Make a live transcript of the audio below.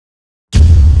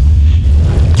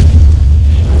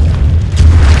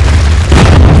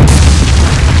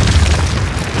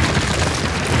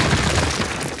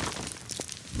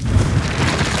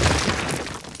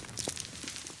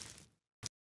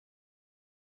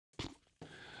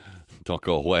Don't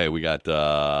go away. We got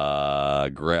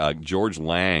George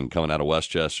Lang coming out of West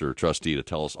Chester Trustee to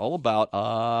tell us all about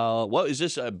what is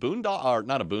this, a boondoggle, or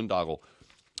not a boondoggle?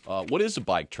 What is a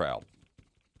bike trail?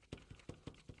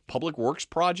 Public Works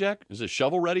project? Is it a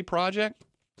shovel-ready project?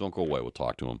 Don't go away. We'll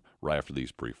talk to him right after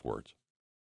these brief words.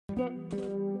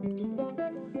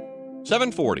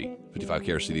 740, 55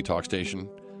 KRCD Talk Station.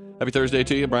 Happy Thursday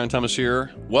to you. Brian Thomas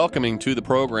here. Welcoming to the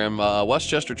program, West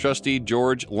Chester Trustee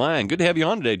George Lang. Good to have you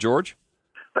on today, George.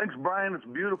 Thanks, Brian. It's a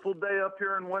beautiful day up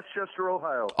here in West Chester,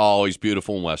 Ohio. Always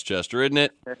beautiful in West Chester, isn't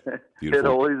it? It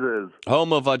always is.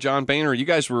 Home of John Boehner. You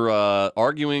guys were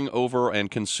arguing over and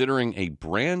considering a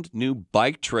brand new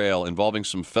bike trail involving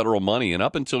some federal money. And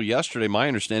up until yesterday, my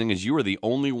understanding is you were the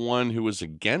only one who was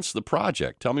against the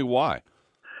project. Tell me why.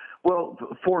 Well,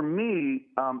 for me,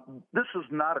 this is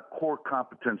not a core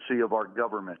competency of our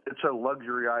government. It's a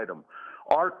luxury item.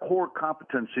 Our core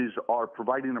competencies are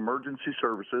providing emergency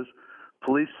services,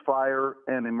 police, fire,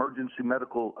 and emergency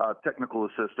medical technical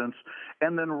assistance,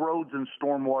 and then roads and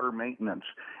stormwater maintenance.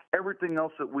 Everything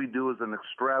else that we do is an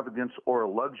extravagance or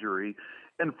a luxury.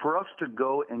 And for us to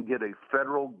go and get a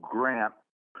federal grant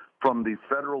from the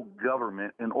federal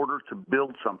government in order to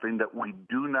build something that we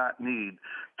do not need,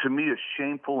 to me, is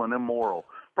shameful and immoral.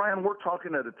 Brian, we're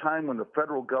talking at a time when the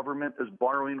federal government is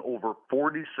borrowing over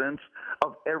 40 cents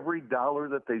of every dollar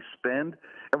that they spend,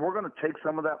 and we're going to take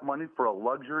some of that money for a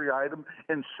luxury item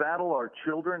and saddle our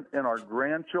children and our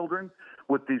grandchildren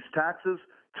with these taxes.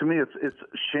 To me, it's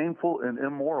shameful and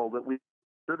immoral that we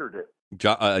considered it.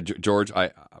 George,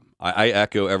 I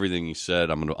echo everything you said.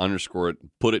 I'm going to underscore it,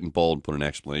 put it in bold, put an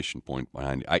exclamation point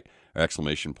behind it.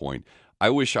 Exclamation point. I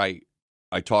wish I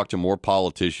talked to more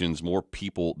politicians, more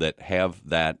people that have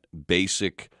that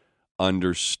basic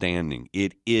understanding.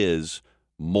 It is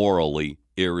morally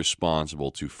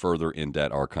irresponsible to further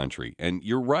indebt our country. And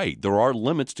you're right. There are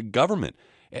limits to government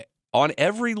on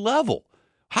every level.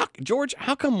 George,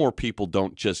 how come more people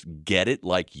don't just get it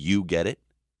like you get it?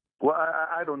 Well,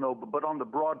 I don't know, but on the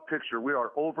broad picture, we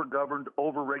are overgoverned,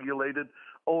 overregulated,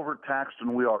 overtaxed,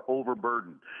 and we are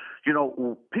overburdened. You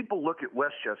know, people look at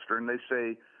West Chester and they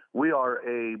say, we are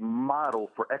a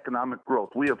model for economic growth.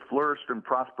 We have flourished and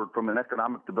prospered from an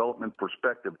economic development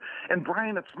perspective. And,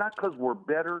 Brian, it's not because we're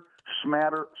better,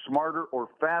 smarter, or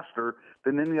faster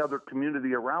than any other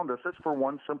community around us. It's for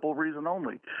one simple reason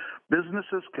only.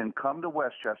 Businesses can come to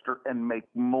West Chester and make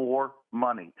more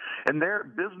money. And their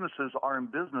businesses are in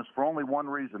business for only one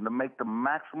reason, to make the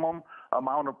maximum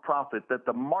amount of profit that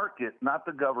the market, not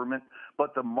the government,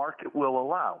 but the market will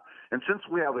allow. And since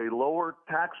we have a lower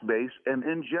tax base and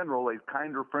in general a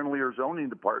kinder, friendlier zoning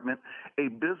department, a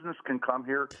business can come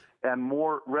here and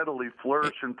more readily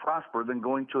flourish and prosper than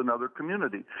going to another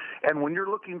community. And when you're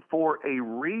looking for a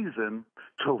reason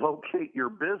to locate your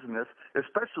business,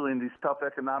 especially in these tough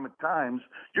economic times,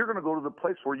 you're going to go to the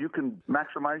place where you can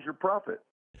maximize your profit.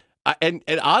 And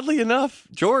oddly enough,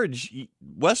 George,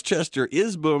 West Chester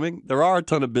is booming. There are a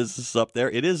ton of businesses up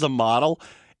there. It is a model,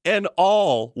 and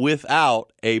all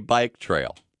without a bike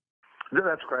trail.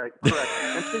 That's correct.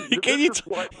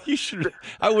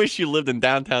 I wish you lived in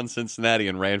downtown Cincinnati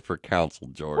and ran for council,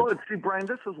 George. Well, see, Brian,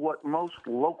 this is what most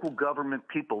local government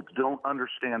people don't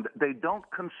understand. They don't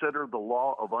consider the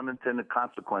law of unintended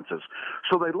consequences.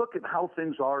 So they look at how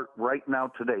things are right now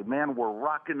today. Man, we're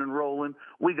rocking and rolling.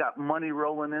 We got money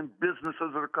rolling in.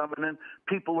 Businesses are coming in.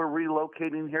 People are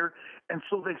relocating here. And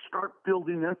so they start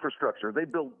building infrastructure. They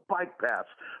build bike paths,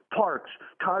 parks,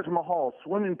 Taj Mahal,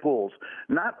 swimming pools,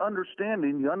 not understanding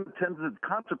the unintended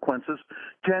consequences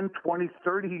 10, 20,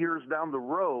 30 years down the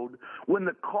road when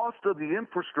the cost of the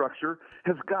infrastructure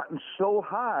has gotten so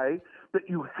high that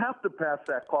you have to pass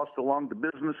that cost along to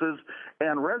businesses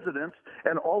and residents,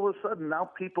 and all of a sudden now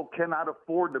people cannot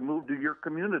afford to move to your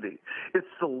community. It's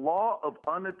the law of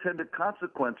unintended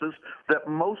consequences that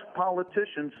most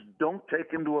politicians don't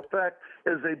take into effect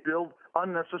as they build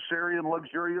unnecessary and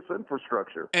luxurious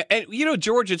infrastructure. And you know,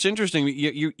 George, it's interesting.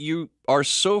 You are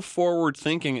so forward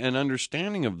thinking and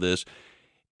understanding of this.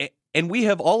 And we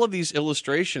have all of these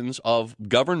illustrations of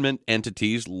government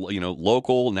entities,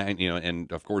 local,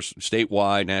 and of course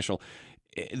statewide, national,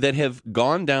 that have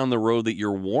gone down the road that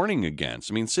you're warning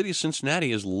against. I mean, city of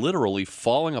Cincinnati is literally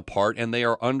falling apart, and they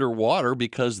are underwater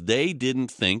because they didn't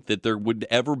think that there would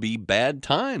ever be bad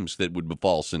times that would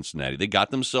befall Cincinnati. They got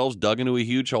themselves dug into a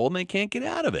huge hole, and they can't get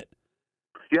out of it.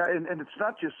 Yeah, and it's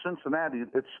not just Cincinnati.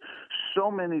 It's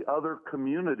so many other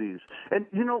communities. And,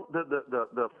 you know,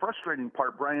 the frustrating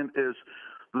part, Brian, is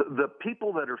The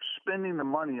people that are spending the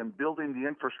money and building the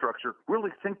infrastructure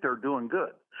really think they're doing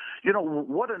good. You know,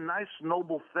 what a nice,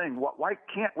 noble thing. Why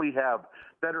can't we have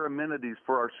better amenities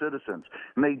for our citizens?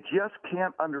 And they just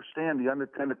can't understand the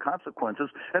unintended consequences.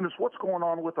 And it's what's going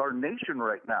on with our nation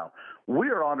right now. We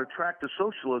are on a track to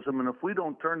socialism, and if we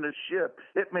don't turn this ship,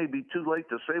 it may be too late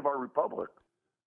to save our republic.